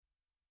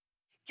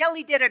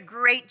Kelly did a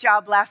great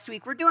job last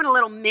week. We're doing a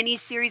little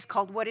mini-series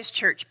called What is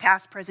Church?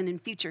 Past, Present,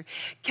 and Future.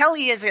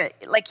 Kelly is,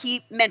 like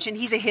he mentioned,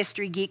 he's a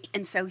history geek,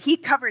 and so he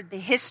covered the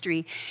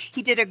history.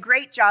 He did a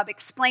great job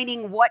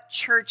explaining what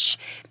church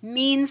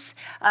means,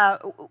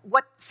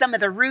 what some of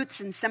the roots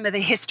and some of the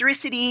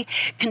historicity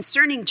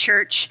concerning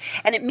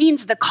church, and it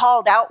means the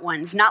called out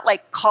ones, not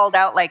like called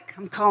out like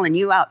I'm calling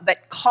you out,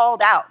 but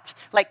called out.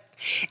 Like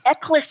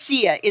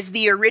ecclesia is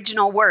the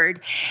original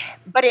word,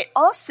 but it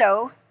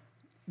also...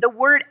 The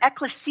word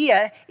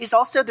ecclesia is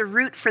also the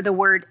root for the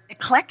word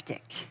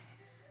eclectic.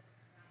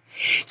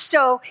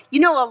 So,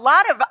 a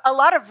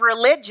lot of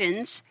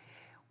religions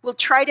will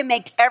try to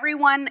make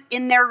everyone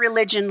in their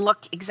religion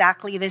look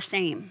exactly the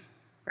same,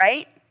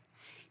 right?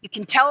 You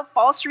can tell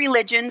false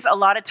religions a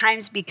lot of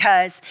times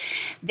because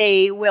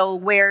they will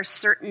wear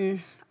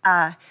certain,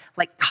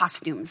 like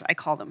costumes, I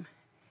call them.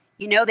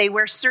 They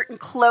wear certain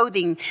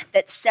clothing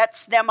that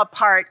sets them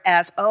apart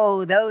as,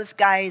 oh, those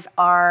guys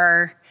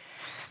are...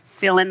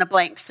 fill in the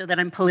blanks so that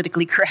I'm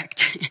politically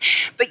correct.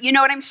 But you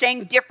know what I'm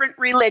saying? Different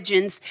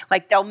religions,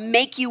 like they'll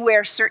make you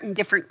wear certain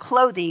different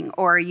clothing,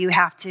 or you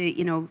have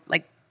to,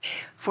 like,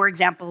 for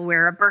example,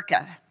 wear a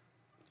burqa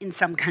in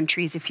some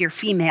countries if you're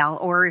female,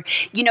 or,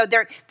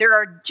 there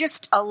are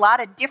just a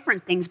lot of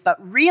different things. But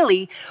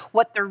really,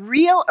 what the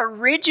real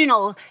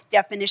original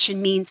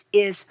definition means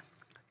is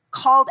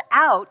called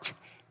out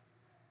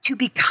to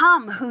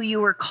become who you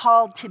were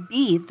called to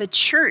be, the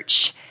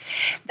church.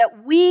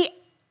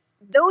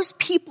 Those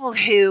people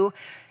who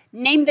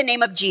name the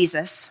name of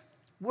Jesus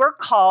were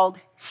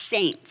called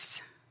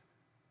saints.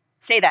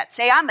 Say that.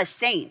 Say, I'm a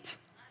saint.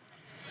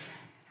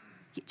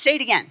 Say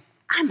it again.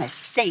 I'm a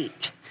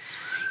saint.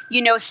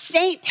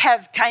 Saint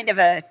has kind of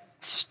a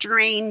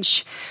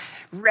strange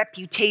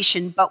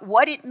reputation, but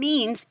what it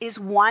means is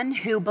one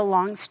who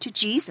belongs to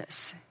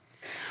Jesus.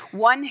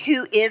 One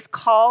who is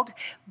called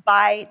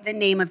by the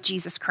name of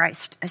Jesus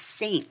Christ, a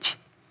saint.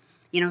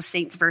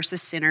 Saints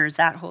versus sinners,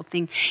 that whole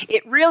thing.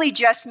 It really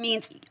just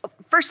means,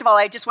 first of all,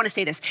 I just want to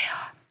say this.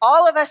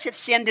 All of us have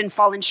sinned and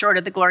fallen short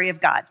of the glory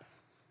of God.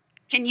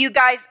 Can you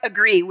guys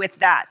agree with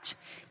that?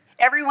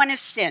 Everyone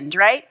has sinned,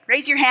 right?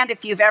 Raise your hand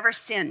if you've ever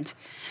sinned.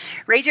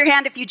 Raise your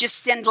hand if you just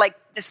sinned like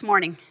this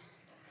morning.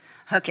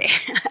 Okay.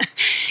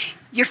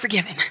 You're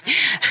forgiven.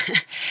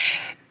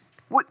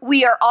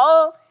 We are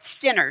all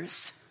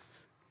sinners.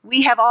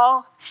 We have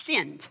all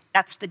sinned.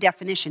 That's the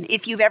definition.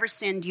 If you've ever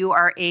sinned, you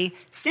are a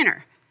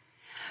sinner.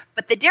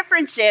 But the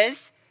difference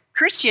is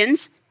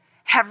Christians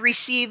have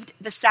received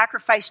the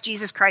sacrifice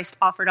Jesus Christ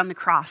offered on the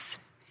cross.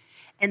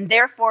 And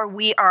therefore,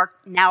 we are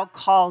now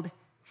called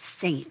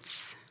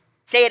saints.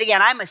 Say it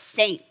again. I'm a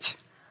saint.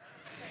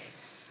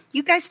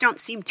 You guys don't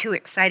seem too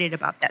excited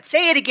about that.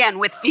 Say it again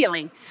with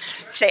feeling.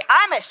 Say,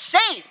 I'm a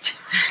saint.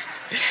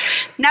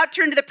 Now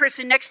turn to the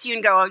person next to you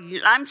and go,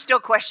 I'm still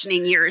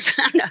questioning yours.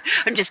 No,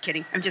 I'm just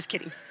kidding.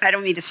 I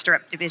don't mean to stir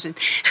up division.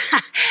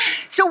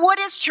 So what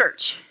is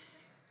church?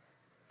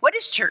 What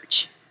is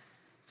church?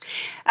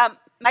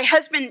 My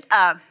husband,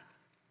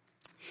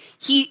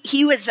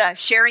 he was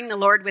sharing the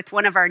Lord with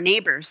one of our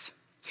neighbors.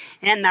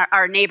 And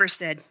our neighbor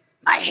said,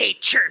 I hate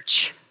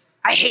church.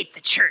 I hate the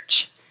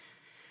church.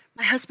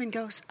 My husband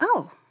goes,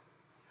 oh,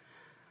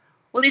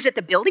 well, is it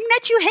the building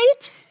that you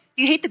hate?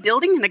 Do you hate the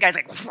building? And the guy's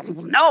like,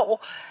 well, no.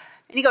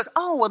 And he goes,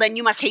 oh, well, then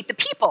you must hate the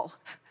people.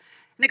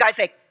 And the guy's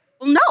like,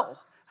 well, no,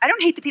 I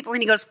don't hate the people.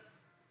 And he goes,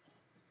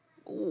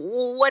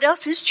 what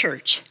else is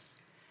church?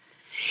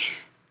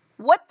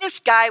 What this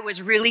guy was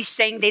really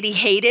saying that he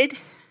hated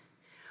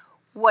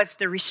was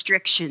the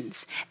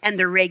restrictions and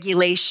the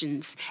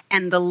regulations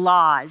and the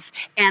laws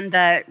and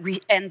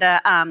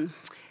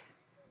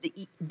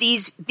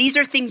these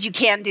are things you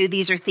can do,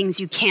 these are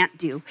things you can't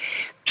do.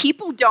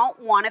 People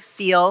don't want to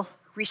feel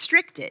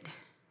restricted.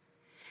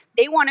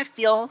 They want to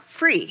feel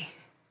free.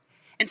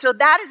 And so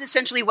that is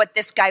essentially what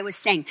this guy was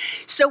saying.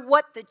 So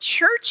what the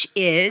church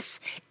is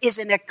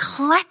an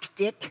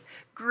eclectic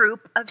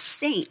group of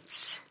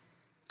saints.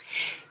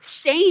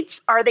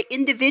 Saints are the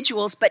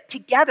individuals, but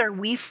together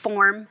we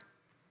form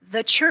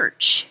the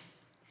church.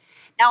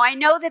 Now, I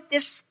know that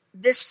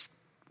this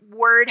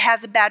word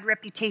has a bad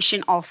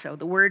reputation also,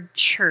 the word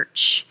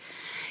church.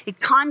 It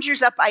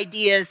conjures up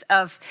ideas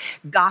of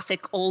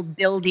Gothic old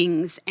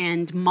buildings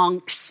and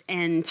monks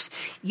and,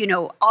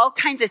 all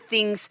kinds of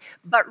things.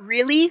 But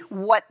really,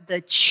 what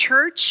the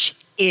church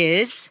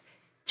is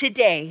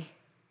today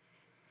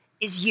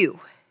is you.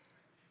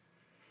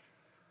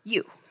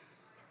 You.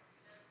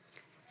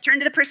 Turn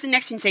to the person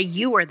next to you and say,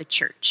 you are the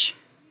church.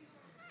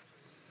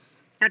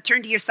 Now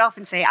turn to yourself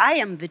and say, I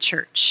am the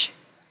church.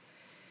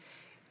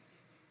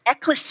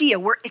 Ecclesia,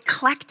 we're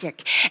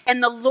eclectic.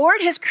 And the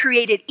Lord has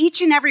created each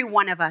and every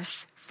one of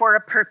us for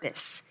a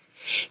purpose.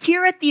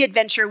 Here at The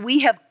Adventure, we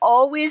have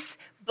always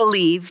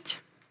believed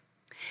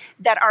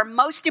that our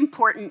most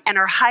important and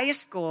our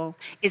highest goal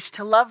is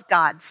to love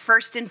God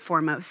first and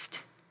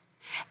foremost,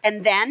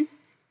 and then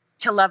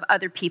to love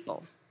other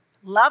people.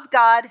 Love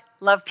God,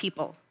 love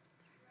people.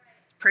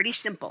 Pretty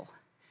simple.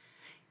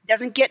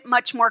 Doesn't get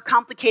much more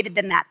complicated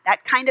than that.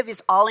 That kind of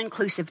is all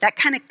inclusive. That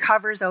kind of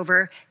covers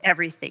over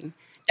everything.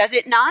 Does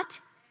it not?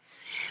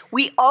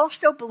 We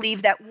also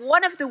believe that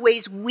one of the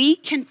ways we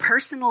can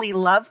personally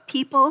love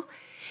people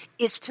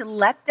is to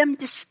let them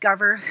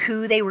discover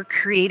who they were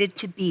created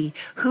to be,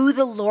 who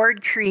the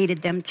Lord created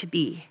them to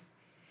be.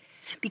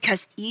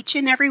 Because each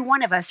and every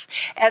one of us,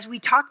 as we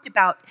talked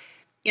about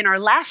in our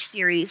last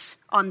series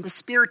on the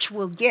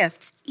spiritual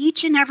gifts,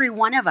 each and every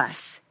one of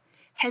us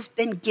has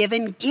been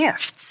given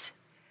gifts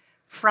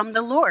from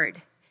the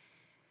Lord.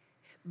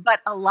 But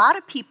a lot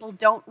of people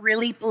don't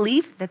really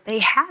believe that they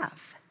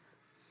have.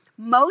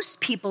 Most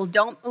people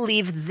don't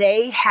believe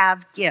they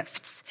have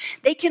gifts.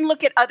 They can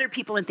look at other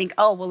people and think,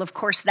 oh, well, of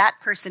course, that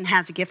person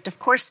has a gift. Of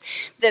course,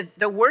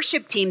 the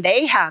worship team,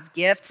 they have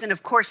gifts. And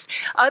of course,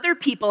 other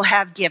people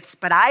have gifts,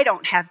 but I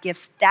don't have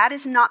gifts. That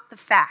is not the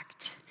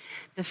fact.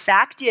 The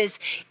fact is,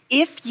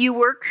 if you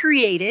were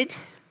created,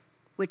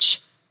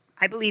 which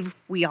I believe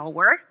we all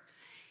were,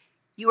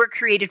 you were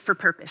created for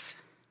purpose.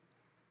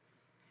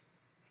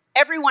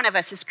 Every one of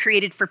us is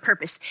created for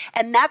purpose.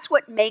 And that's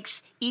what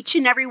makes each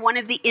and every one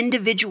of the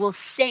individual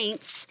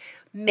saints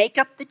make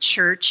up the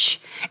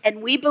church.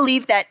 And we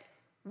believe that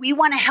we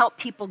want to help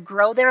people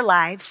grow their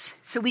lives.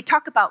 So we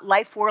talk about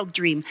Life World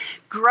Dream.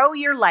 Grow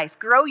your life.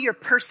 Grow your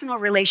personal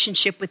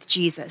relationship with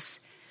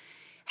Jesus.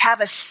 Have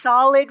a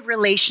solid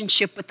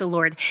relationship with the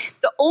Lord.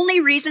 The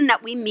only reason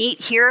that we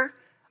meet here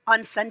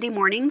on Sunday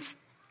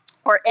mornings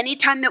or any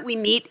time that we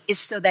meet is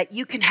so that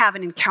you can have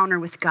an encounter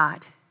with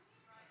God.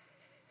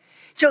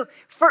 So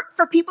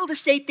for people to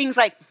say things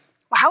like,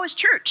 well, how was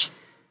church?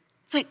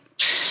 It's like,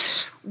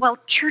 well,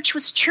 church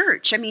was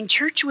church. I mean,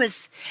 church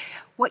was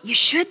what you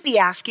should be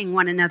asking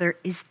one another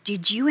is,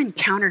 did you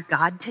encounter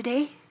God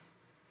today?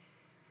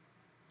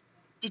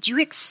 Did you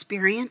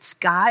experience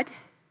God?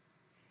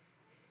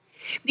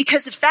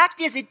 Because the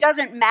fact is, it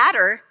doesn't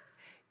matter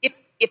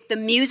if the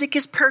music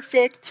is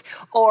perfect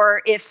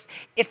or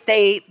if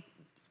they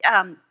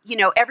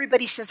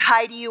everybody says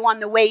hi to you on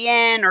the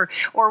way in or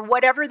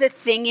whatever the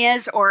thing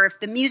is, or if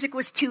the music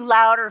was too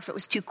loud or if it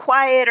was too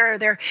quiet or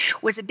there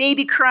was a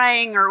baby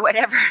crying or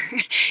whatever.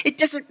 It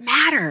doesn't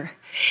matter.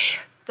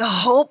 The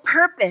whole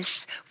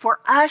purpose for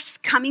us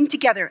coming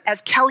together,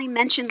 as Kelly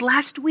mentioned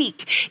last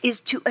week, is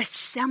to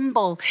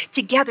assemble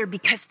together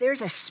because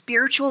there's a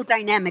spiritual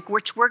dynamic,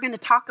 which we're going to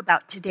talk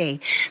about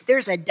today.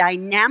 There's a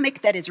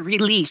dynamic that is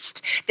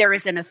released. There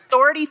is an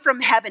authority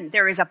from heaven.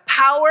 There is a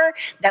power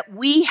that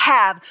we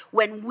have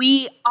when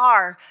we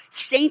are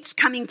saints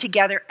coming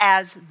together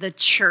as the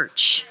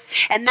church.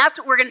 And that's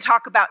what we're going to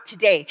talk about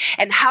today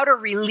and how to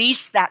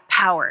release that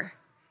power.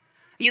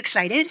 Are you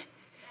excited?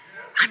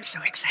 I'm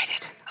so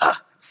excited.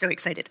 So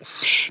excited.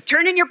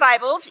 Turn in your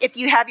Bibles, if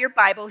you have your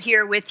Bible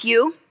here with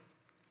you,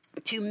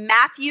 to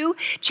Matthew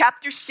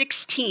chapter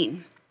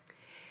 16.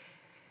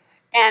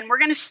 And we're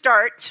going to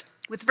start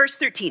with verse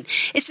 13.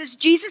 It says,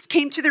 Jesus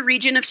came to the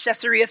region of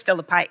Caesarea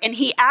Philippi, and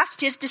he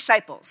asked his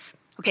disciples.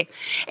 Okay,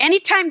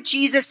 anytime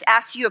Jesus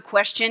asks you a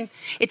question,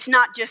 it's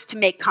not just to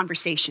make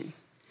conversation.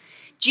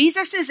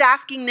 Jesus is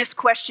asking this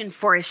question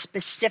for a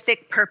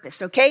specific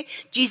purpose, okay?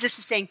 Jesus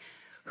is saying,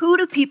 who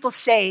do people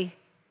say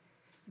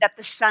that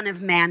the Son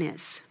of Man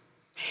is?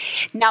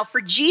 Now,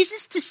 for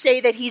Jesus to say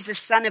that he's the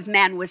Son of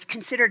Man was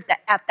considered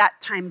at that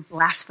time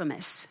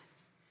blasphemous.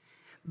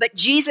 But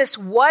Jesus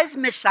was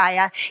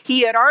Messiah.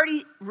 He had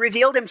already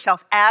revealed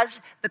himself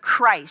as the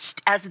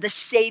Christ, as the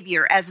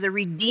Savior, as the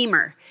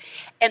Redeemer.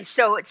 And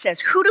so it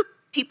says, who do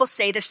people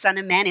say the Son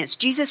of Man is?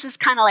 Jesus is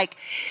kind of like,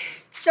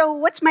 so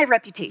what's my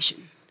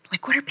reputation?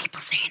 Like, what are people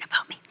saying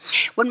about me?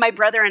 When my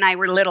brother and I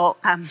were little,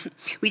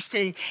 we used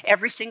to,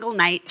 every single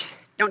night,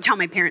 don't tell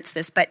my parents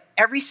this, but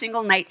every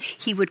single night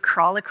he would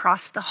crawl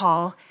across the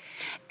hall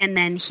and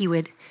then he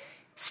would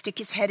stick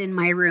his head in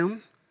my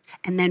room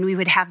and then we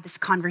would have this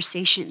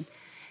conversation.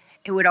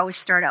 It would always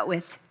start out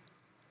with,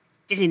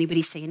 did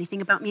anybody say anything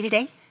about me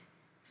today?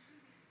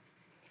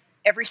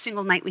 Every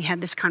single night we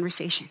had this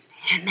conversation.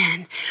 And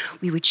then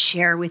we would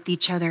share with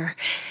each other,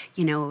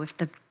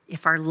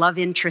 if our love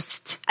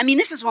interest,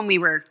 this is when we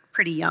were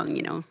pretty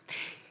young,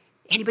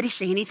 Anybody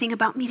say anything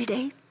about me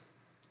today?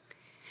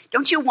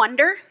 Don't you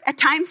wonder at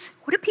times,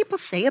 what do people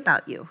say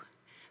about you?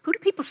 Who do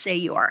people say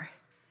you are?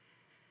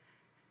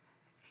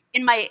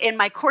 In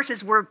my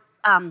courses,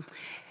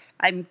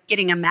 I'm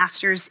getting a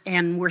master's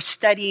and we're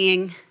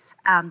studying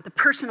the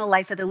personal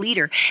life of the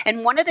leader.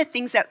 And one of the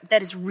things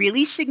that is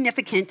really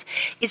significant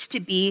is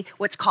to be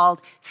what's called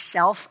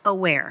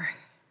self-aware.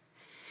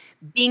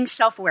 Being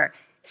self-aware.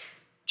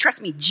 Trust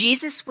me,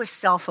 Jesus was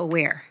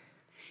self-aware.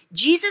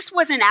 Jesus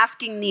wasn't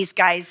asking these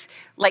guys,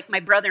 like my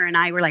brother and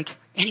I were like,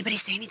 anybody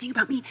say anything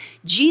about me?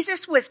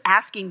 Jesus was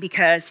asking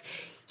because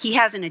he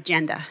has an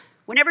agenda.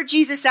 Whenever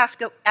Jesus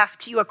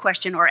asks you a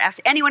question or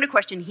asks anyone a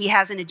question, he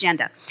has an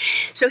agenda.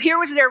 So here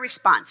was their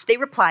response. They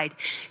replied,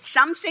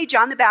 some say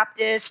John the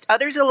Baptist,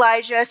 others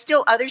Elijah,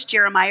 still others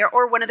Jeremiah,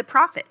 or one of the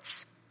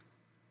prophets.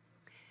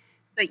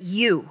 But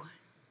you,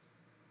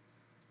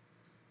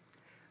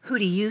 who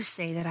do you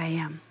say that I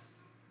am?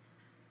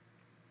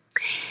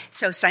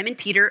 So Simon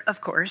Peter,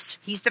 of course,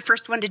 he's the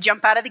first one to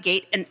jump out of the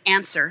gate and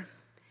answer,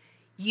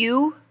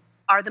 "You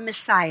are the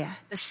Messiah,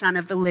 the Son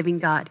of the living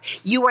God.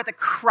 You are the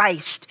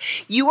Christ.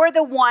 You are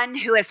the one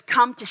who has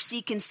come to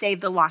seek and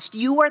save the lost.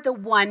 You are the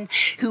one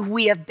who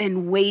we have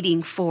been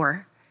waiting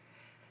for."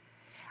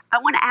 I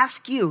want to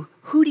ask you,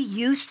 who do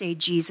you say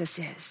Jesus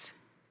is?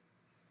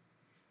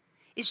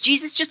 Is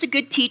Jesus just a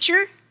good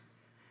teacher?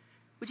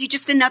 Was he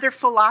just another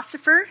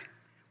philosopher?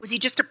 Was he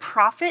just a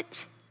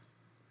prophet?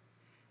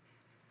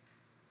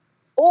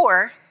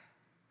 Or,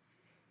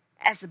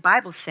 as the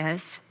Bible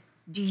says,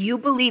 do you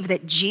believe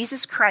that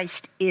Jesus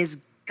Christ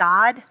is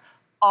God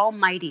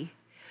Almighty,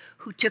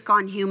 who took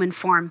on human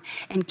form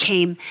and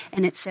came,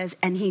 and it says,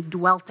 and he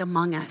dwelt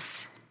among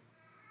us?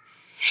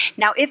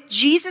 Now, if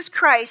Jesus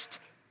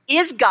Christ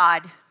is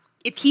God,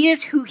 if he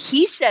is who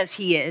he says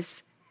he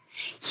is,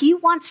 he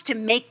wants to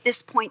make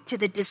this point to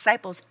the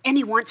disciples, and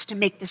he wants to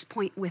make this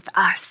point with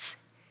us.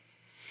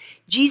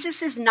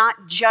 Jesus is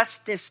not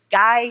just this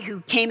guy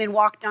who came and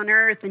walked on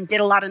earth and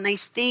did a lot of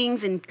nice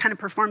things and kind of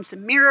performed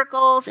some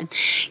miracles and,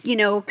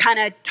 kind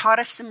of taught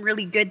us some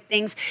really good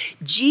things.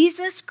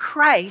 Jesus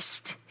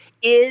Christ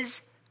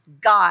is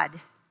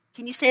God.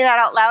 Can you say that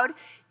out loud?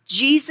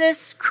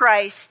 Jesus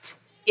Christ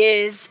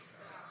is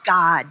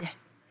God.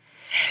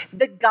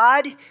 The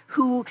God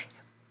who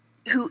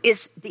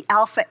is the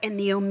Alpha and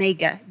the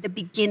Omega, the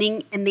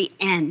beginning and the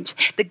end.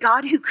 The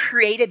God who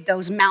created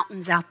those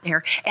mountains out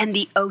there and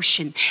the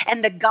ocean.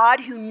 And the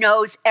God who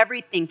knows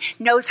everything,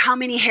 knows how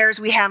many hairs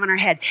we have on our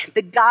head.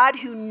 The God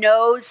who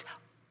knows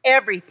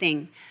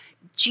everything.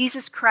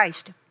 Jesus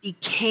Christ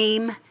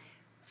became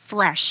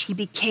flesh. He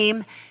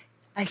became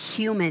a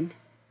human.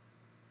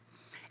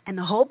 And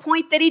the whole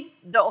point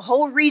the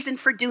whole reason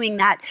for doing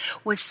that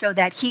was so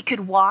that he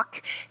could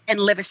walk and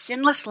live a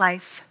sinless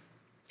life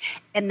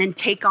and then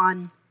take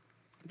on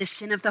the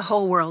sin of the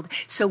whole world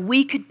so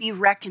we could be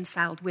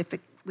reconciled with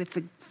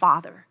the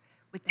Father,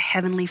 with the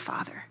Heavenly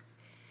Father.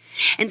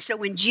 And so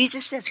when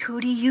Jesus says,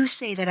 "Who do you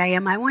say that I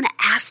am?" I want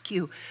to ask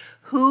you,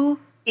 who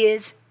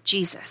is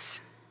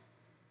Jesus?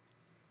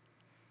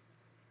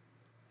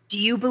 Do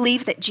you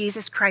believe that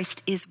Jesus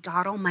Christ is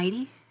God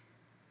Almighty?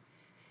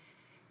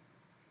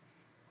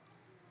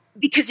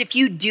 Because if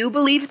you do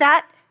believe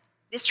that,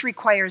 this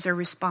requires a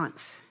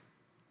response.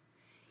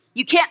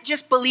 You can't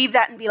just believe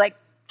that and be like,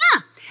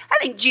 I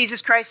think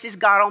Jesus Christ is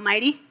God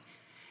Almighty,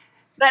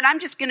 but I'm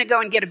just going to go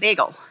and get a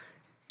bagel.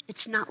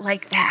 It's not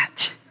like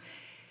that.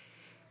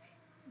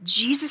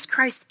 Jesus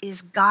Christ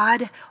is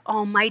God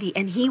Almighty,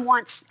 and he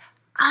wants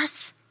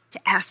us to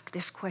ask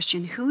this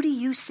question: who do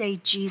you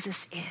say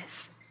Jesus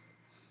is?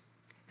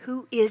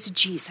 Who is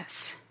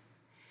Jesus?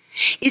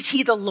 Is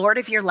he the Lord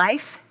of your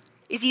life?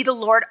 Is he the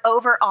Lord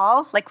over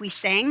all, like we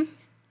sang?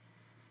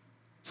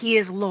 He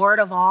is Lord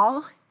of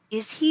all.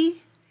 Is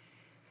he?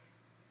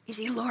 Is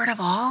he Lord of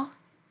all?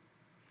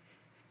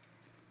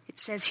 It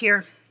says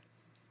here,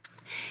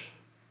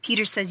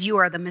 Peter says, "You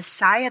are the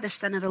Messiah, the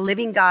Son of the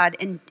living God."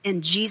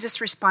 And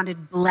Jesus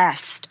responded,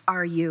 "Blessed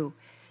are you,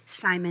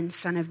 Simon,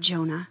 son of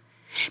Jonah,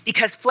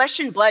 because flesh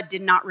and blood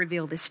did not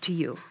reveal this to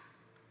you,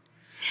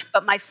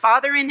 but my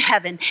Father in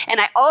heaven.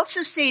 And I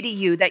also say to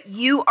you that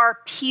you are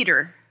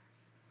Peter,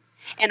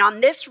 and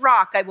on this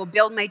rock I will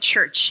build my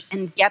church."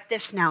 And get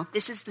this now,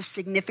 this is the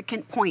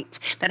significant point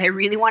that I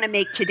really want to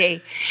make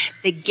today.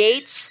 The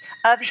gates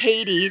of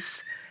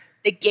Hades,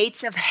 the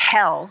gates of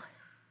hell,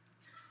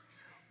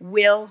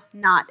 will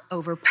not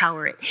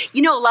overpower it.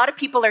 A lot of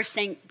people are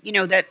saying,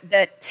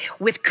 that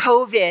with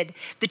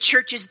COVID, the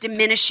church is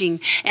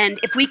diminishing. And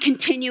if we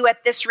continue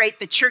at this rate,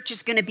 the church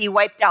is going to be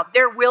wiped out.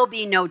 There will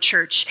be no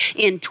church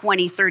in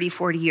 20, 30,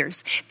 40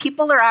 years.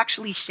 People are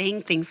actually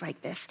saying things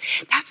like this.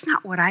 That's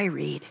not what I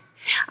read.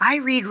 I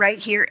read right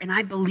here, and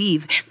I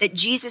believe that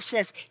Jesus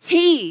says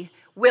he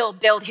will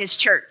build his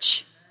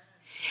church.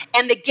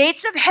 And the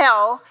gates of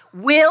hell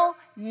will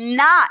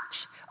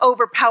not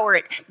overpower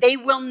it. They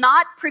will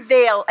not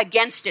prevail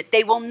against it.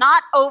 They will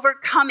not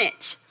overcome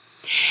it.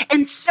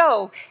 And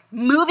so,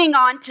 moving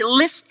on to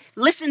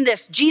listen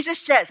this. Jesus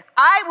says,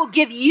 "I will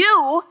give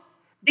you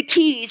the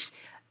keys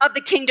of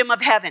the kingdom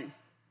of heaven."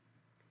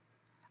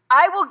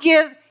 I will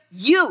give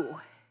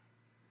you.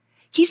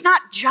 He's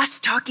not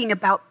just talking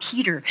about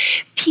Peter.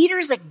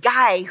 Peter's a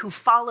guy who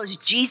follows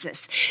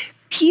Jesus.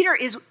 Peter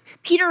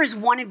is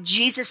one of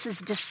Jesus's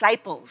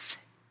disciples.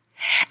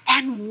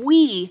 And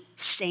we,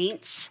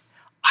 saints,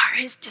 are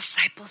his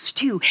disciples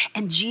too.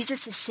 And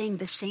Jesus is saying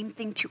the same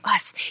thing to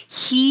us.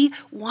 He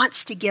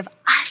wants to give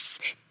us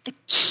the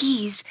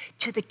keys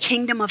to the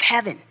kingdom of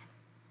heaven.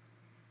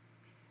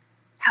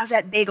 How's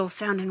that bagel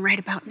sounding right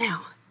about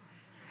now?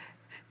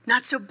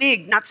 Not so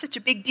big, not such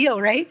a big deal,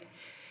 right?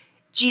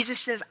 Jesus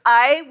says,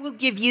 "I will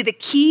give you the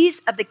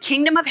keys of the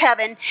kingdom of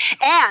heaven,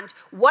 and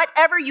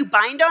whatever you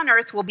bind on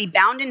earth will be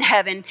bound in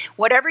heaven.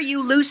 Whatever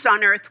you loose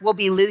on earth will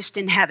be loosed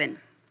in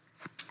heaven."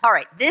 All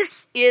right,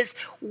 this is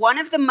one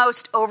of the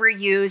most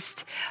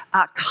overused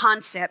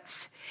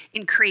concepts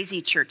in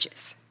crazy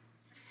churches.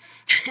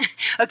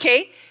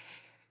 Okay?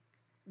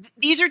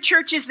 These are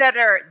churches that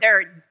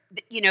they're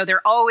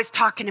they're always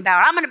talking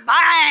about, I'm going to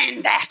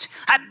bind that.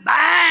 I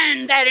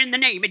bind that in the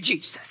name of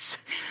Jesus.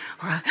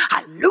 Or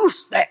I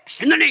loose that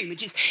in the name of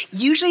Jesus.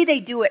 Usually they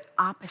do it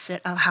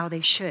opposite of how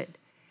they should.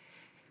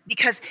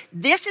 Because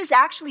this is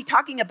actually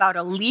talking about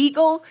a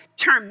legal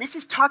term. This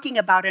is talking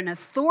about an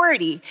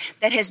authority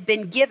that has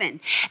been given.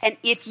 And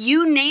if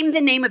you name the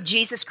name of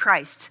Jesus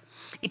Christ,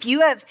 if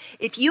you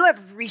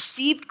have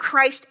received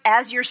Christ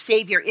as your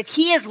Savior, if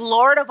he is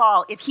Lord of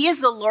all, if he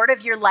is the Lord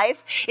of your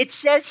life, it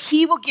says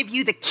he will give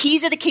you the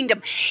keys of the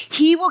kingdom.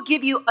 He will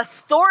give you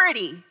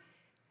authority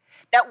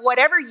that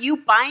whatever you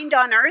bind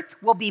on earth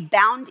will be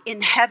bound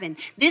in heaven.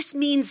 This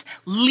means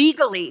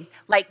legally,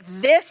 like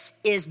this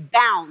is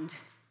bound.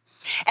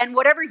 And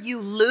whatever you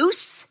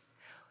loose,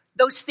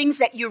 those things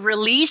that you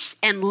release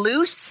and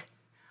loose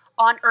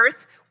on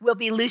earth will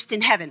be loosed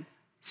in heaven.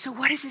 So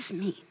what does this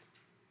mean?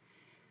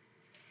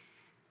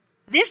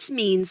 This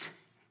means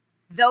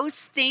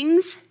those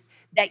things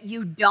that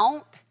you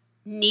don't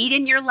need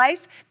in your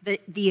life,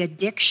 the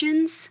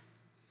addictions,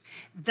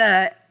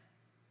 the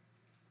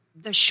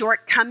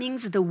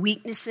shortcomings, the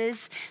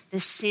weaknesses, the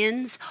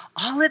sins,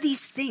 all of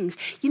these things.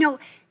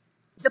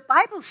 The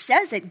Bible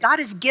says that God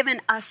has given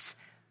us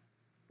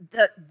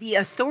the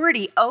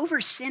authority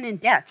over sin and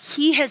death.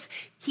 He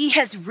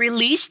has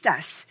released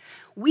us.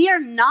 We are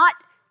not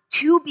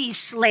to be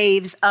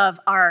slaves of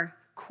our,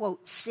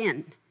 quote,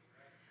 sin.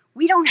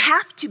 We don't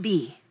have to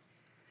be.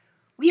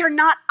 We are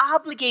not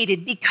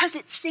obligated, because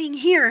it's saying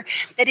here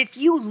that if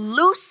you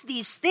loose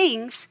these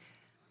things,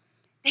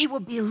 they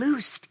will be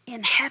loosed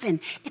in heaven.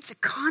 It's a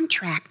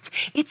contract.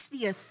 It's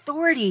the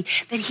authority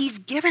that he's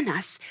given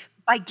us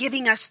by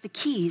giving us the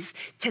keys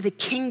to the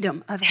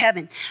kingdom of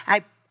heaven.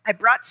 I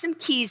brought some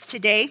keys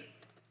today.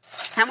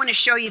 I want to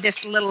show you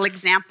this little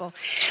example.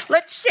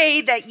 Let's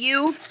say that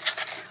you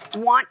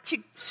want to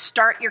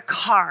start your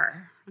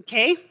car,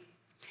 okay?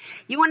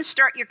 You want to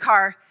start your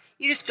car.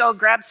 You just go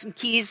grab some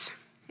keys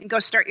and go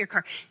start your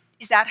car.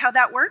 Is that how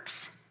that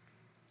works?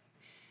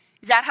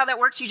 Is that how that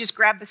works? You just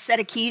grab a set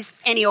of keys,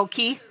 any old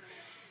key?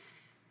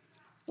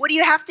 What do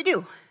you have to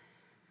do?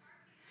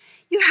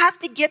 You have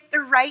to get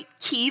the right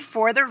key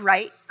for the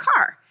right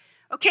car.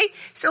 Okay,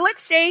 so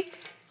let's say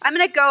I'm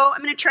going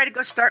to try to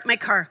go start my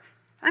car.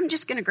 I'm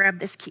just going to grab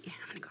this key.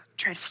 I'm going to go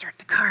try to start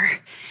the car.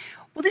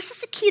 Well, this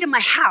is a key to my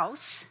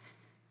house.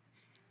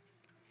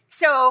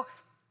 So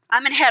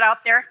I'm going to head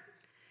out there,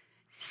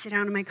 sit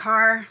down in my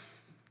car.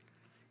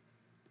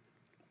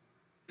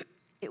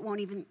 It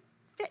won't even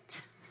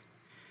fit.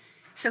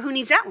 So who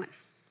needs that one?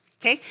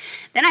 Okay,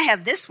 then I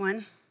have this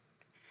one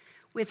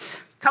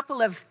with a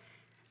couple of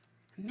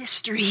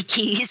mystery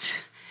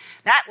keys.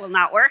 That will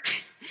not work.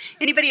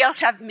 Anybody else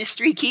have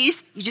mystery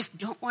keys? You just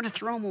don't want to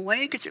throw them away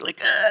because you're like,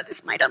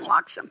 this might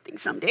unlock something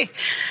someday.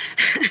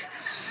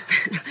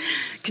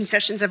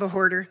 Confessions of a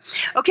hoarder.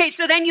 Okay,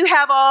 so then you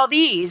have all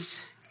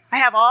these. I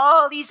have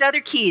all these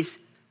other keys.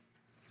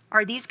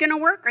 Are these going to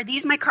work? Are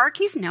these my car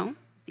keys? No,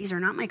 these are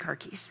not my car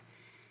keys.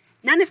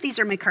 None of these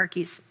are my car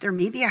keys. There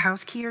may be a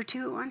house key or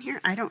two on here.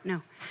 I don't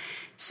know.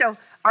 So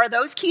are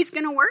those keys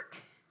going to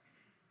work?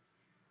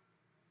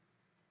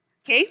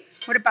 Okay,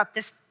 what about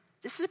this?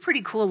 This is a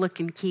pretty cool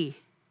looking key.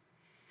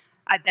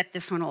 I bet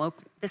this one will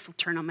open. This will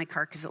turn on my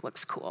car because it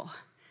looks cool.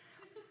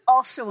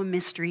 Also a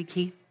mystery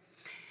key.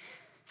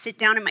 Sit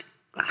down in my,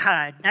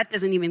 that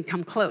doesn't even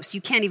come close.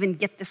 You can't even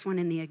get this one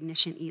in the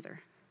ignition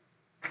either.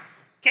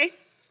 Okay?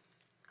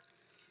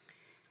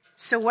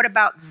 So what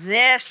about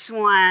this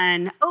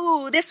one?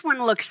 Oh, this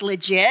one looks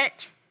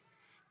legit,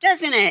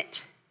 doesn't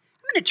it?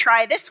 I'm going to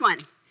try this one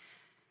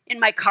in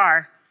my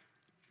car.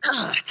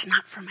 Oh, it's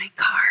not for my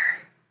car.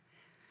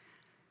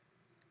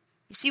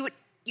 You see what,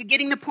 you're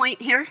getting the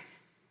point here?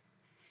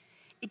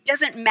 It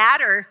doesn't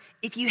matter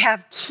if you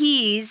have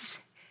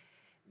keys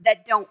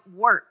that don't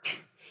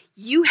work.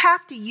 You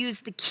have to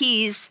use the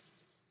keys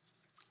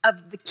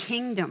of the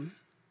kingdom.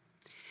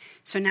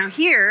 So now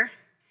here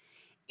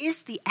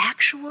is the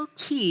actual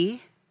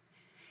key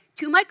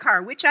to my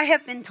car, which I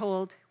have been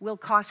told will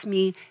cost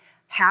me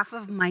half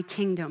of my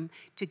kingdom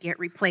to get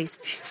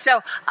replaced.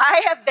 So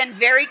I have been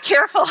very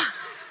careful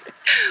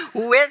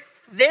with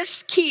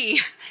this key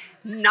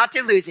not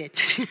to lose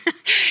it.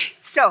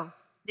 So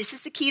this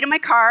is the key to my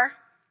car.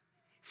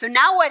 So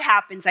now what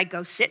happens? I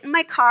go sit in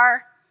my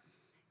car,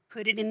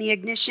 put it in the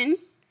ignition,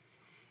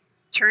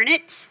 turn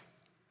it,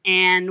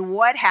 and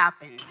what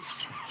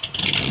happens?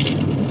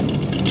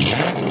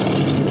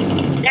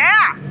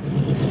 Yeah.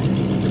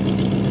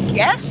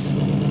 Yes?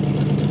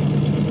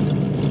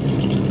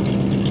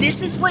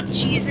 This is what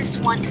Jesus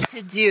wants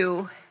to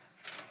do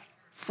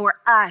for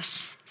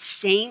us,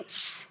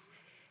 saints,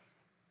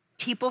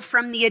 people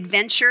from the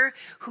adventure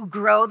who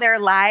grow their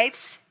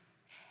lives.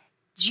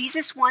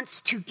 Jesus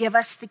wants to give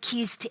us the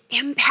keys to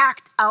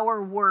impact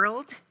our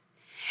world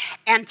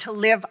and to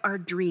live our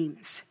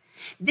dreams.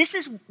 This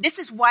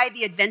is why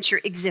the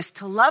adventure exists,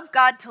 to love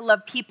God, to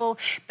love people,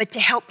 but to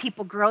help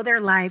people grow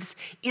their lives,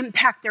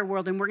 impact their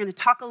world. And we're going to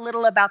talk a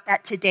little about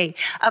that today,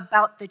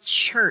 about the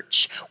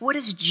church. What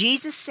does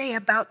Jesus say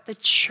about the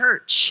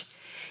church?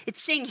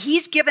 It's saying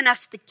he's given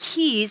us the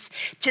keys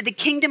to the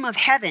kingdom of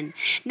heaven.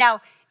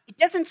 Now, it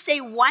doesn't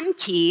say one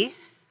key,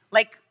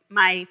 like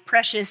my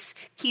precious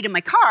key to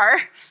my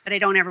car that I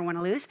don't ever want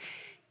to lose.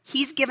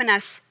 He's given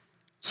us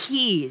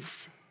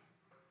keys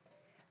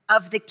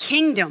of the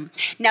kingdom.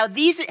 Now,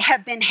 these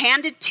have been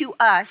handed to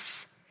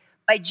us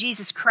by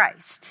Jesus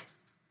Christ.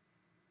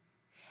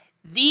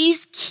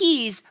 These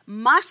keys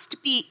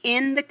must be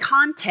in the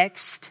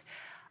context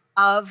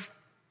of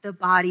the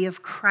body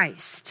of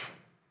Christ,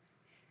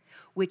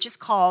 which is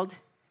called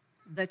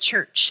the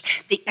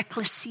church, the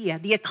ecclesia,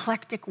 the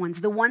eclectic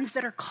ones, the ones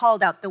that are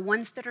called out, the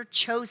ones that are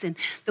chosen,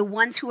 the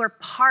ones who are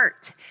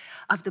part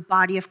of the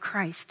body of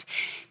Christ.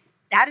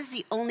 That is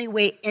the only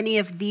way any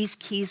of these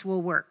keys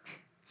will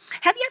work.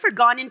 Have you ever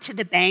gone into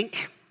the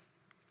bank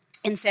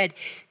and said,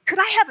 could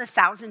I have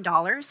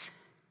 $1,000?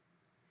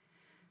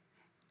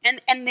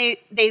 And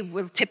they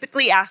will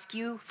typically ask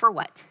you for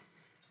what?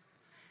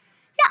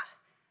 Yeah.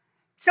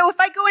 So if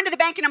I go into the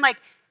bank and I'm like,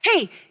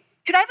 hey,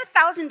 could I have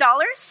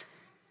 $1,000?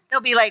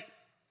 They'll be like,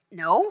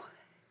 no.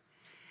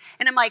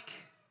 And I'm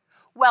like,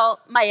 well,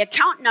 my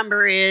account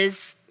number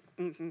is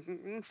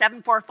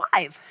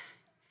 745.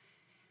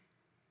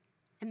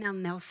 And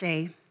then they'll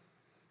say,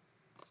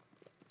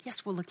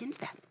 yes, we'll look into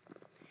that.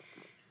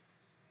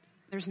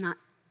 There's not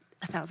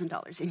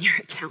 $1,000 in your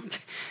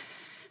account.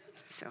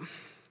 So,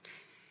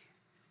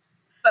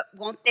 but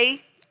won't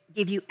they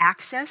give you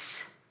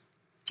access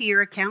to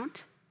your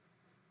account?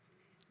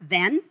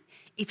 Then,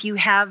 if you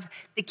have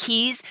the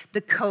keys,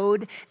 the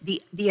code,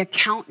 the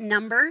account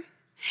number,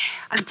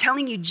 I'm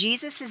telling you,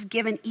 Jesus has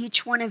given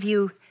each one of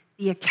you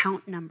the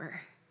account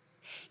number.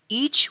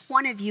 Each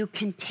one of you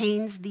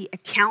contains the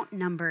account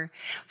number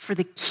for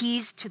the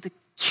keys to the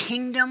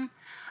kingdom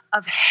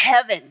of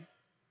heaven.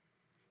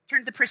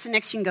 Turn to the person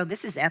next to you and go,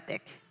 this is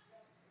epic.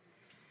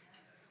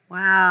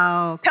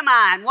 Wow. Come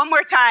on, one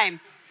more time.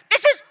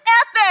 This is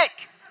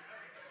epic.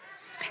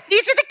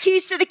 These are the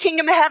keys to the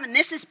kingdom of heaven.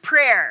 This is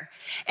prayer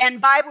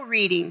and Bible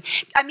reading.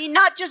 I mean,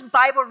 not just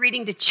Bible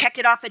reading to check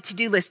it off a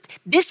to-do list.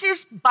 This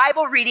is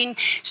Bible reading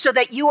so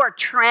that you are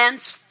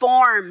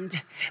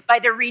transformed by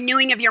the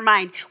renewing of your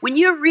mind. When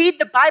you read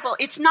the Bible,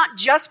 it's not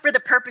just for the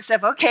purpose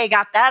of, okay,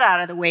 got that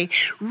out of the way.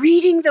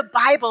 Reading the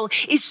Bible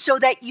is so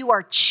that you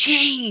are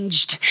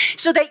changed,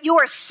 so that you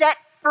are set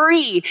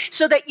free,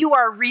 so that you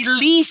are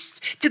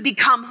released to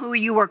become who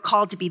you are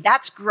called to be.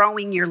 That's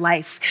growing your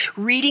life.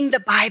 Reading the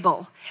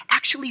Bible,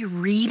 actually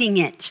reading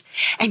it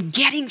and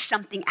getting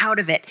something out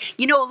of it.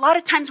 You know, a lot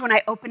of times when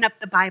I open up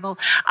the Bible,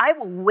 I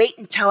will wait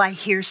until I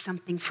hear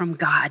something from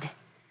God.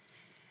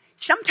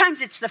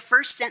 Sometimes it's the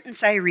first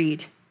sentence I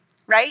read,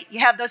 right?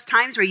 You have those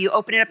times where you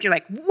open it up, you're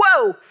like,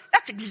 whoa,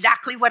 that's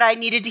exactly what I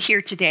needed to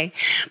hear today.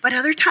 But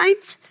other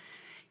times,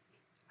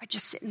 I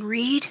just sit and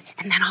read,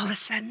 and then all of a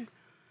sudden,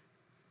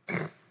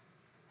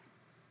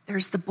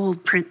 there's the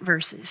bold print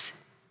verses.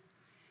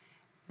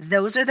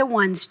 Those are the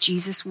ones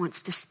Jesus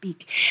wants to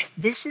speak.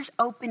 This is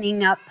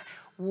opening up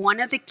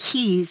one of the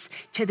keys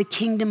to the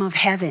kingdom of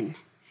heaven.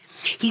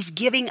 He's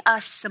giving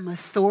us some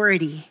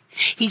authority.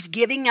 He's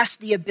giving us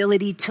the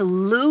ability to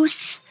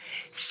loose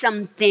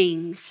some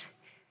things,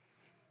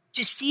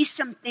 to see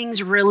some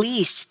things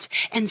released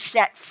and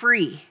set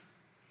free.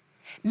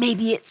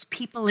 Maybe it's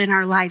people in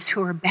our lives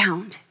who are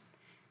bound.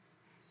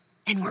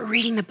 And we're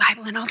reading the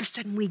Bible, and all of a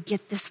sudden we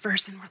get this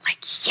verse, and we're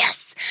like,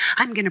 yes,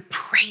 I'm going to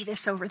pray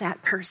this over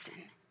that person.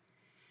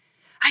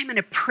 I'm going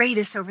to pray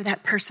this over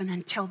that person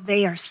until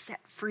they are set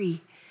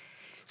free.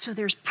 So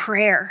there's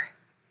prayer.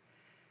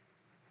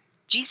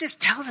 Jesus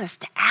tells us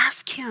to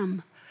ask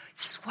him. He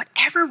says,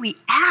 whatever we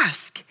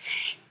ask,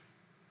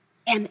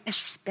 and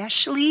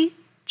especially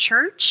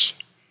church,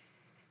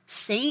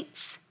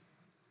 saints,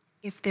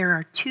 if there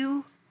are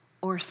 2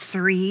 or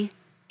 3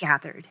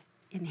 gathered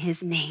in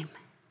his name.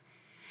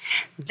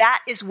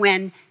 That is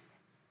when,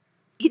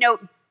 you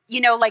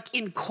know, like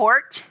in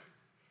court,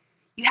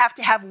 you have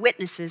to have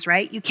witnesses,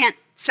 right?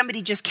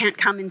 Somebody just can't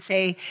come and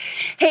say,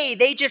 hey,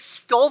 they just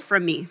stole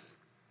from me.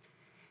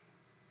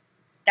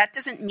 That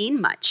doesn't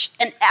mean much.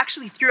 And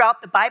actually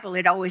throughout the Bible,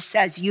 it always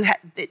says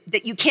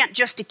that you can't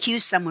just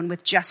accuse someone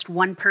with just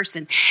one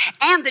person.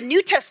 And the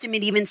New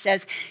Testament even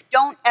says,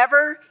 don't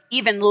ever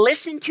even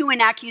listen to an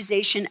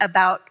accusation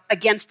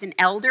against an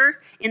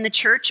elder in the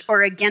church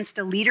or against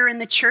a leader in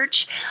the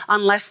church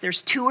unless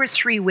there's 2 or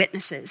 3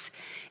 witnesses.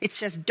 It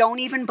says, don't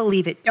even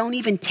believe it. Don't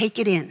even take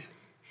it in.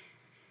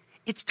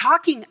 It's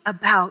talking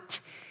about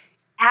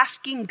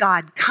asking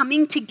God,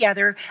 coming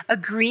together,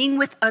 agreeing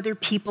with other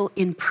people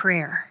in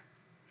prayer.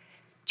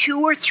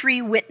 2 or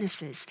 3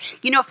 witnesses.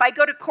 You know, if I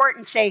go to court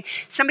and say,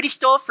 somebody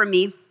stole from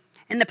me,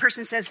 and the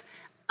person says,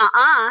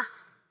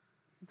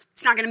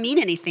 it's not going to mean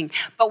anything.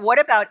 But what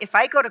about if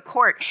I go to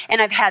court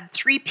and I've had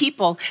 3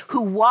 people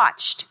who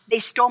watched, they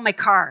stole my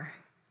car.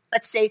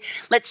 Let's say,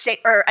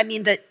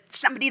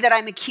 somebody that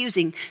I'm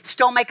accusing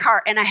stole my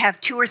car, and I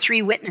have 2 or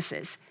 3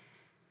 witnesses.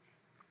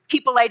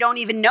 People I don't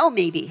even know,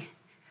 maybe.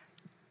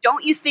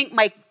 Don't you think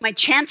my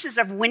chances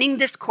of winning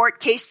this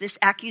court case, this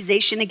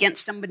accusation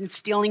against someone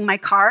stealing my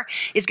car,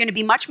 is going to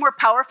be much more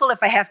powerful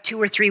if I have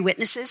 2 or 3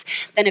 witnesses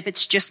than if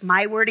it's just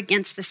my word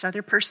against this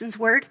other person's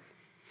word?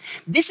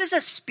 This is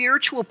a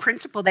spiritual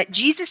principle that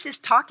Jesus is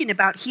talking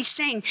about. He's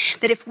saying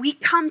that if we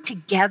come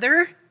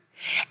together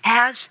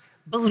as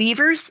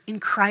believers in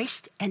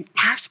Christ and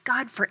ask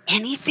God for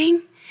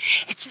anything,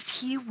 it says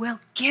he will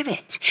give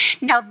it.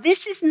 Now,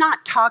 this is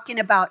not talking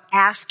about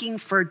asking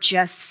for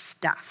just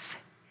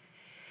stuff.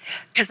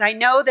 Because I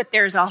know that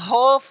there's a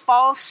whole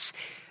false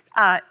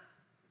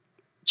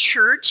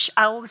church,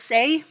 I will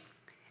say,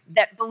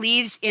 that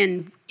believes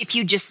in if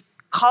you just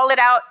call it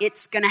out,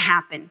 it's going to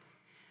happen.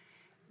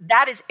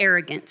 That is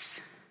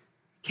arrogance.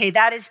 Okay,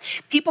 that is,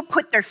 people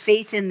put their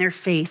faith in their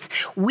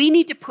faith. We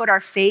need to put our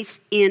faith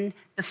in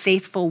the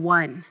faithful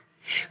one,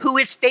 who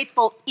is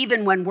faithful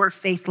even when we're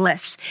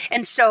faithless.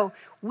 And so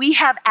we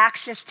have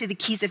access to the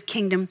keys of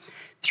kingdom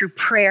through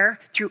prayer,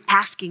 through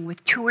asking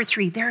with 2 or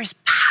 3. There is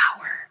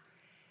power.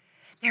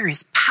 There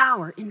is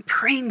power in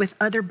praying with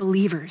other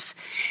believers,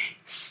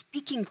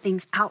 speaking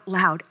things out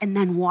loud, and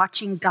then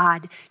watching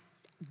God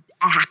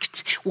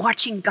act,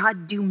 watching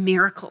God do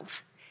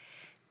miracles.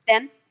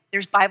 Then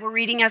there's Bible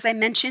reading, as I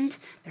mentioned.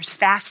 There's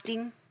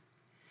fasting.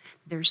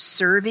 There's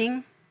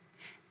serving.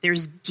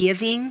 There's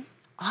giving.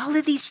 All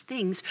of these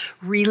things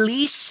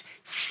release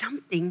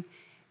something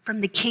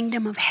from the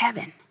kingdom of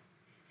heaven.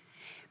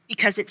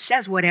 Because it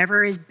says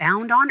whatever is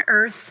bound on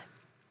earth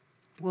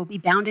will be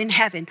bound in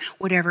heaven.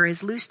 Whatever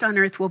is loosed on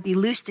earth will be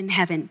loosed in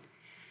heaven.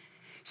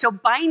 So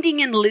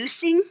binding and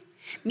loosing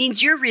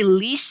means you're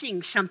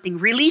releasing something,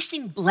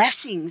 releasing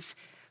blessings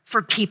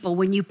for people.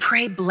 When you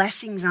pray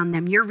blessings on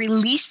them, you're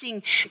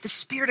releasing the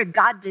Spirit of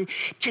God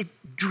to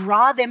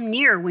draw them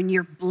near when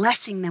you're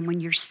blessing them, when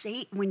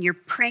you're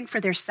praying for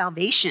their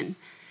salvation.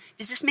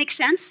 Does this make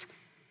sense?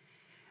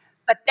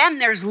 But then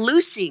there's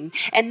loosing.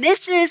 And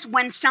this is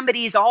when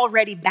somebody is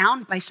already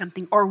bound by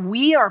something, or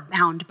we are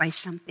bound by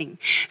something.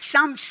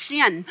 Some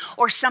sin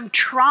or some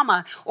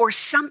trauma or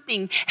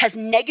something has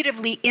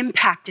negatively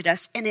impacted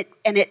us, and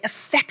it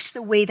affects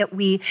the way that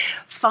we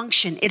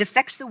function. It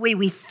affects the way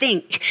we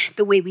think,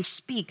 the way we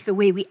speak, the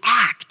way we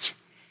act.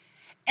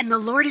 And the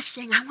Lord is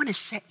saying, I want to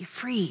set you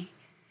free.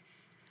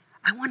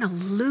 I want to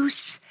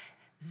loose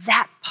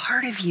that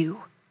part of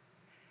you.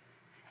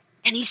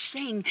 And he's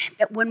saying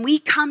that when we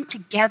come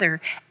together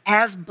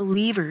as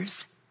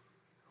believers,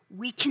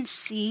 we can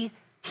see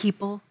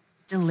people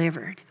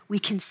delivered. We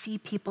can see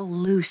people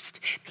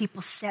loosed,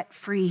 people set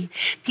free,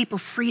 people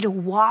free to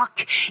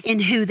walk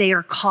in who they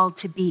are called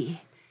to be.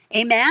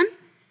 Amen?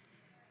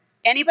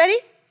 Anybody?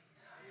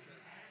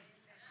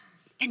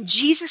 And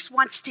Jesus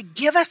wants to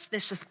give us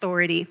this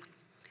authority.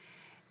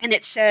 And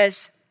it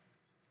says,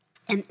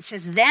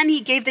 then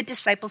he gave the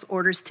disciples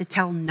orders to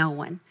tell no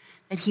one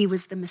that he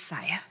was the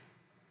Messiah.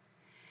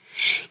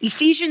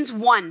 Ephesians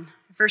 1,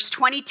 verse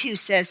 22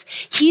 says,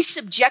 he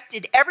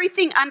subjected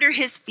everything under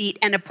his feet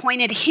and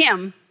appointed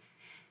him,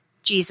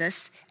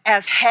 Jesus,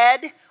 as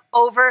head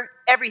over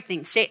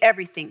everything. Say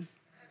everything.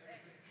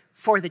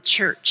 For the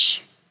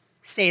church.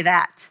 Say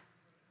that.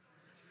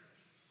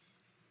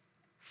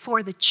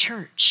 For the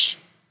church.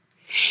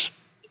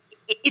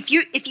 If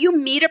you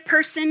meet a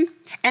person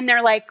and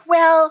they're like,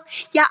 well,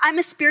 yeah, I'm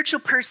a spiritual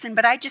person,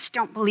 but I just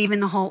don't believe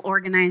in the whole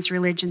organized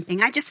religion thing.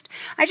 I just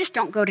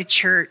don't go to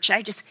church.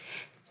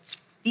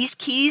 These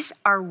keys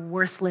are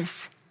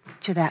worthless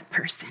to that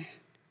person.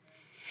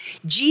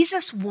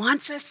 Jesus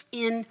wants us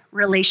in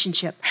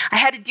relationship. I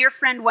had a dear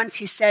friend once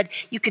who said,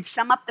 you could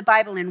sum up the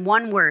Bible in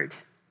one word.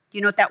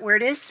 You know what that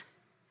word is?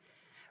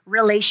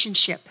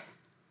 Relationship.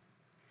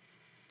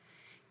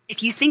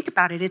 If you think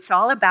about it, it's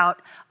all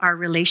about our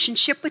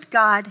relationship with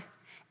God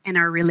and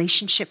our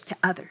relationship to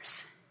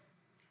others.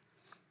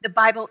 The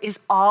Bible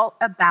is all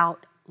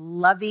about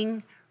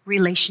loving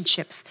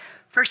relationships,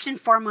 first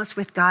and foremost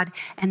with God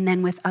and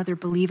then with other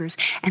believers.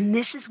 And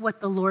this is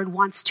what the Lord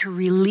wants to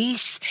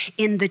release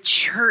in the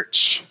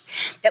church,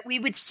 that we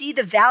would see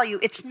the value.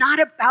 It's not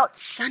about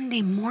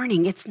Sunday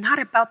morning. It's not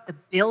about the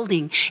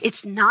building.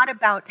 It's not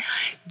about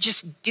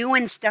just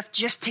doing stuff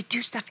just to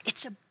do stuff.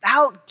 It's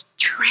about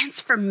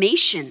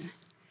transformation.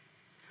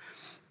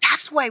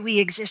 That's why we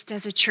exist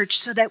as a church,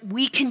 so that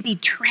we can be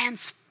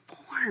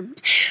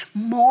transformed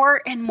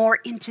more and more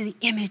into the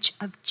image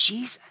of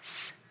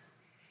Jesus.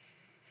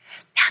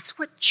 That's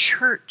what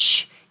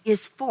church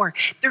is for.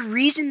 The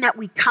reason that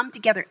we come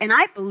together, and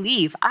I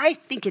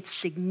think it's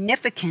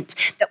significant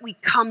that we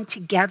come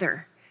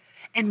together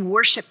and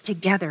worship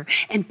together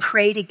and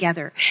pray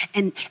together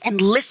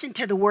and listen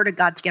to the word of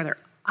God together.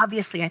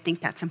 Obviously, I think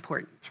that's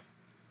important.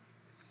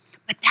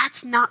 But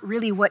that's not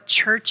really what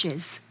church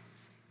is.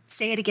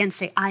 Say it again.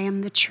 Say, I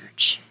am the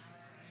church.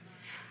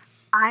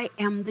 I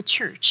am the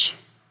church.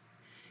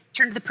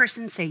 Turn to the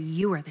person and say,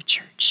 you are the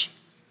church.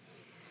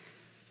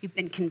 You've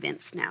been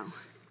convinced now.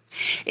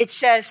 It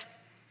says,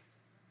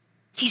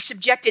 he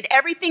subjected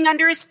everything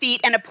under his feet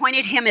and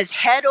appointed him as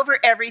head over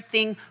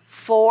everything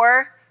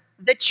for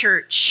the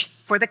church,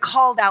 for the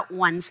called out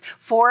ones,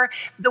 for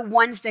the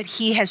ones that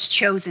he has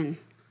chosen.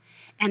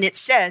 And it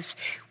says,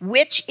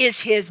 which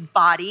is his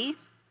body.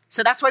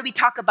 So that's why we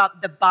talk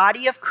about the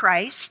body of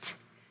Christ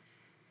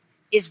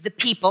is the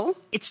people.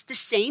 It's the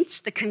saints,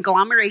 the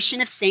conglomeration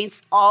of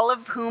saints, all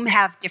of whom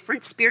have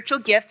different spiritual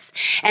gifts.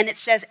 And it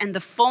says, and the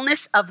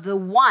fullness of the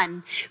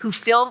one who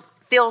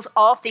fills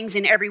all things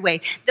in every way.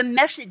 The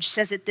Message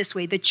says it this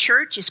way: the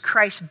church is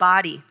Christ's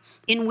body,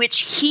 in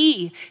which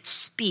he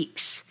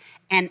speaks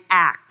and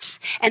acts,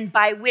 and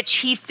by which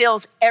he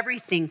fills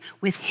everything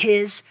with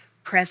his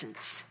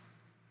presence.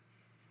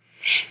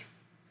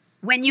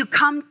 When you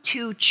come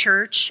to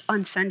church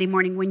on Sunday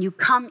morning, when you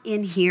come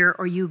in here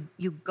or you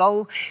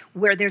go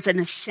where there's an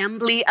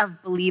assembly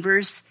of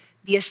believers,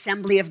 the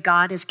assembly of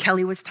God, as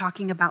Kelly was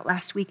talking about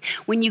last week,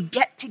 when you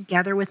get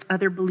together with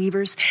other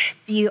believers,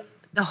 the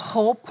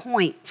whole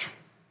point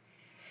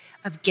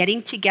of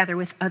getting together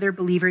with other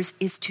believers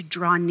is to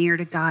draw near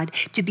to God,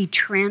 to be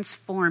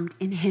transformed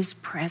in his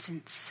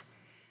presence.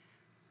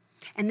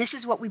 And this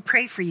is what we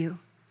pray for you.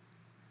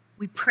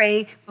 We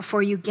pray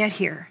before you get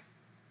here.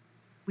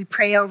 We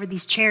pray over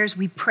these chairs.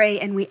 We pray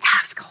and we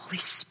ask, Holy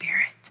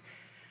Spirit,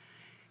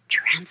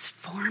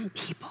 transform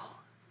people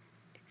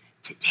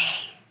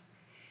today.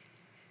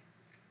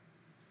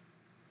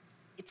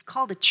 It's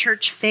called a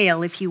church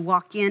fail if you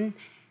walk in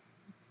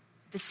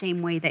the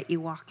same way that you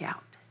walk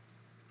out.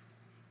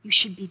 You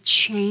should be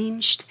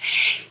changed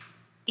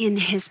in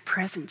his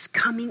presence,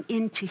 coming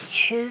into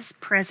his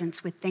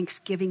presence with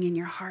thanksgiving in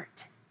your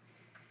heart,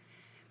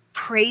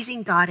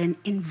 praising God and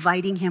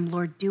inviting him,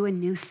 Lord, do a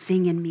new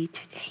thing in me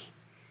today.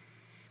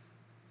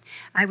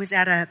 I was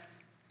at an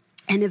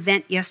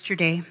event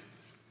yesterday,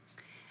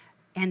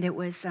 and it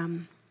was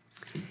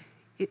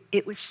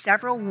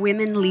several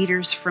women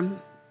leaders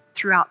from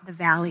throughout the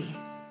valley.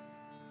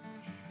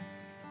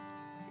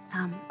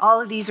 All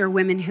of these are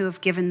women who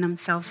have given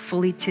themselves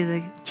fully to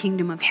the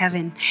kingdom of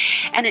heaven.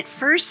 And at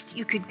first,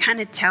 you could kind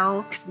of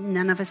tell, because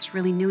none of us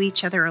really knew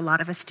each other, a lot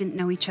of us didn't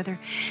know each other.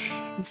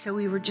 And so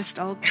we were just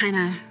all kind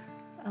of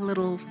a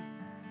little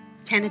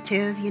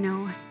tentative,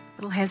 a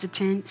little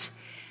hesitant.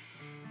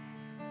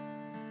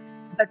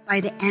 But by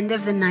the end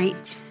of the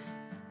night,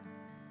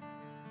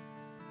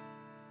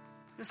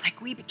 it was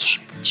like we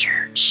became the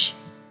church.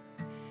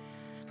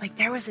 Like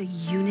there was a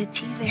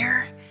unity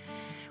there.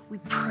 We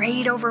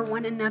prayed over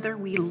one another.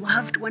 We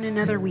loved one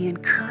another. We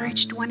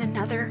encouraged one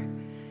another.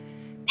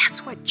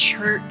 That's what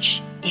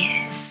church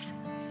is.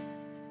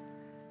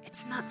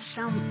 It's not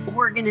some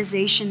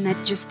organization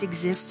that just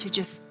exists to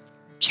just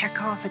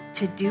check off a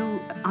to-do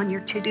on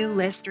your to-do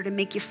list or to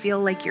make you feel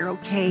like you're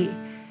okay.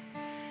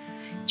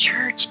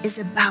 Church is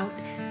about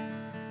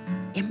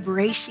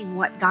embracing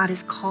what God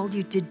has called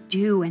you to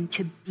do and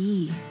to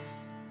be.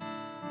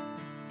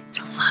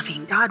 To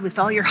loving God with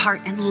all your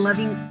heart and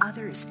loving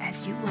others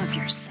as you love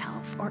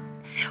yourself, or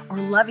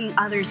loving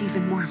others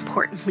even more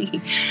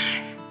importantly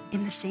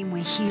in the same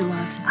way he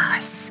loves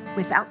us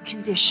without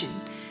condition.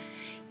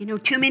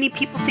 Too many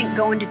people think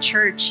going to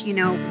church, you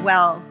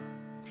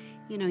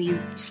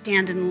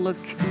stand and look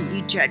and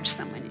you judge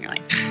someone and you're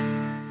like,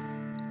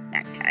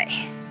 that guy,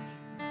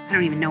 I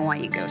don't even know why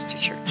he goes to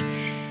church.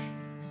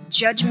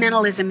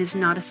 Judgmentalism is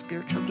not a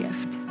spiritual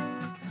gift.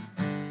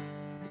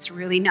 It's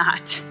really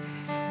not.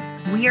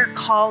 We are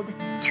called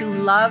to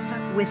love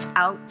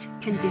without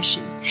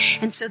condition.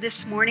 And so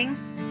this morning,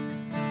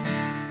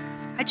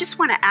 I just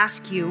want to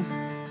ask you,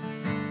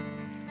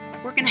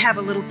 we're going to have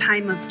a little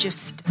time of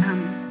just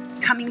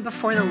coming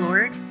before the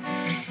Lord.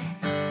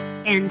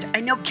 And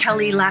I know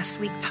Kelly last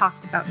week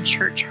talked about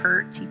church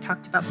hurt. He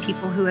talked about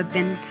people who have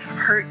been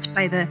hurt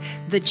by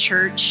the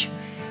church,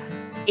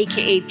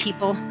 aka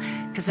people,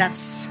 because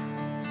that's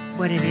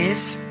what it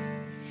is.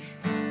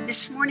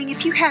 This morning,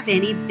 if you have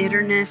any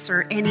bitterness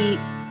or any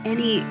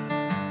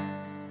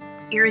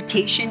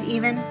irritation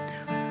even,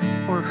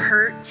 or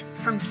hurt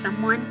from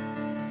someone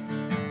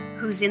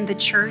who's in the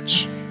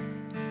church,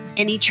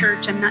 any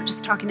church, I'm not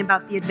just talking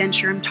about the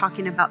adventure, I'm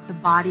talking about the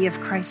body of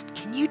Christ.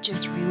 Can you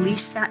just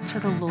release that to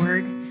the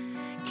Lord?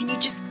 Can you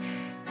just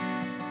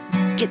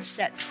get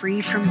set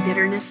free from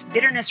bitterness?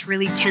 Bitterness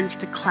really tends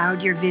to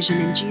cloud your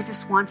vision, and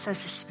Jesus wants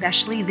us,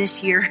 especially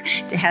this year,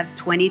 to have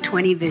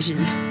 2020 vision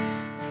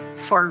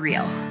for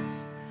real.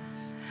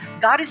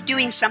 God is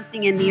doing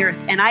something in the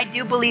earth, and I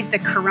do believe the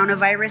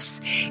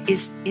coronavirus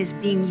is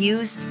being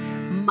used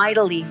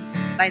mightily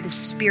by the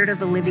Spirit of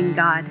the living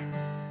God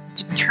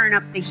to turn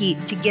up the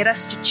heat, to get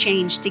us to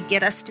change, to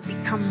get us to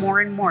become more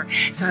and more.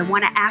 So I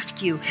want to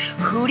ask you,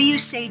 who do you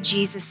say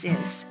Jesus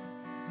is?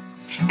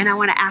 And I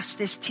want to ask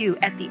this too.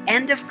 At the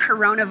end of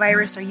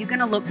coronavirus, are you going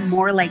to look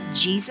more like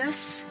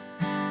Jesus?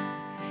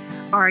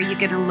 Or are you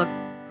going to look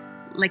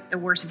like the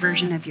worst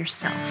version of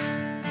yourself?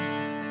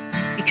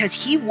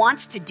 Because he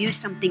wants to do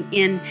something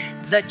in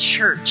the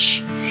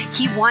church.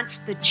 He wants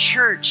the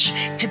church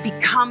to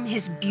become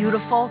his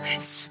beautiful,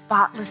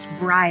 spotless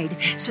bride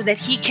so that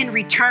he can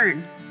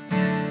return.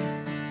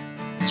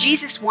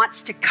 Jesus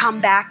wants to come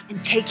back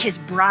and take his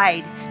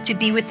bride to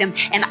be with them.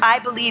 And I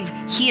believe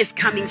he is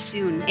coming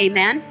soon.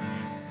 Amen?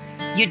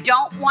 You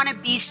don't want to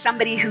be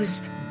somebody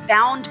who's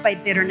bound by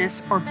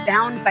bitterness or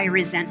bound by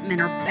resentment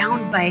or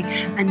bound by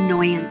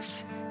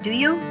annoyance. Do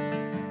you?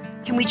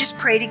 Can we just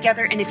pray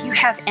together? And if you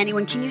have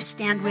anyone, can you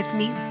stand with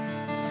me?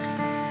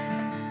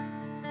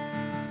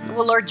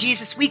 Well, Lord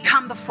Jesus, we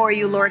come before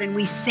you, Lord, and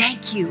we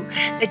thank you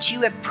that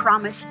you have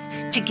promised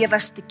to give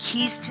us the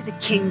keys to the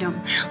kingdom.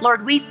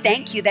 Lord, we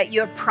thank you that you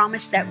have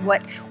promised that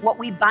what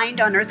we bind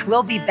on earth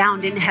will be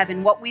bound in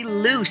heaven. What we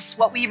loose,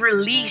 what we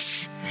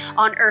release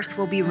on earth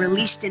will be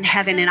released in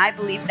heaven. And I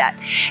believe that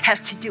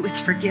has to do with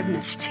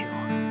forgiveness too.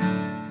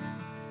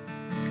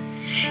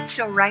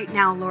 So right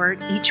now,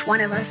 Lord, each one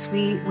of us,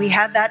 we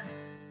have that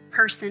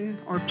person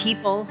or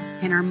people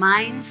in our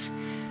mind's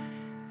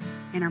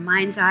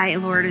eye,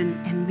 Lord,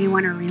 and we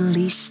want to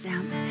release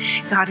them.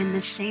 God, in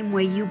the same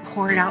way you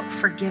poured out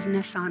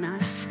forgiveness on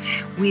us,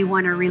 we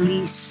want to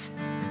release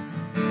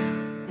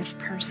this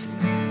person,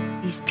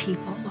 these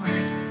people, Lord.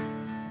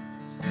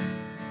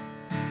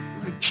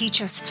 Lord,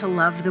 teach us to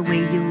love the way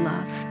you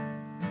love.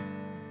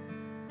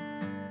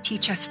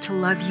 Teach us to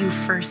love you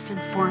first and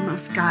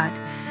foremost, God.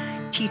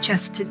 Teach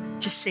us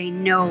to say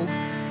no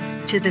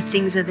to the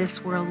things of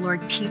this world,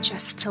 Lord. Teach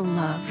us to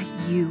love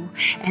you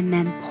and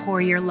then pour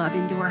your love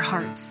into our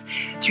hearts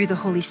through the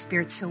Holy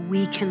Spirit so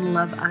we can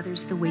love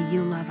others the way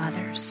you love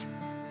others.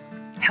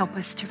 Help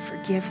us to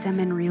forgive them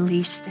and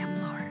release them,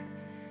 Lord.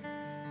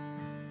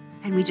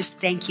 And we just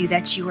thank you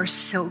that you are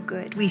so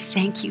good. We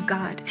thank you,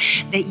 God,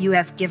 that you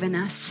have given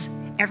us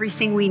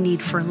everything we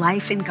need for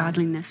life and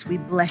godliness. We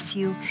bless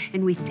you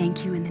and we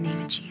thank you in the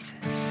name of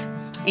Jesus.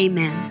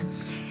 Amen.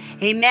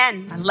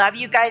 Amen. I love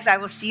you guys. I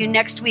will see you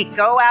next week.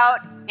 Go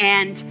out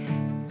and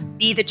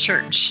be the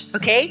church.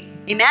 Okay?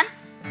 Amen.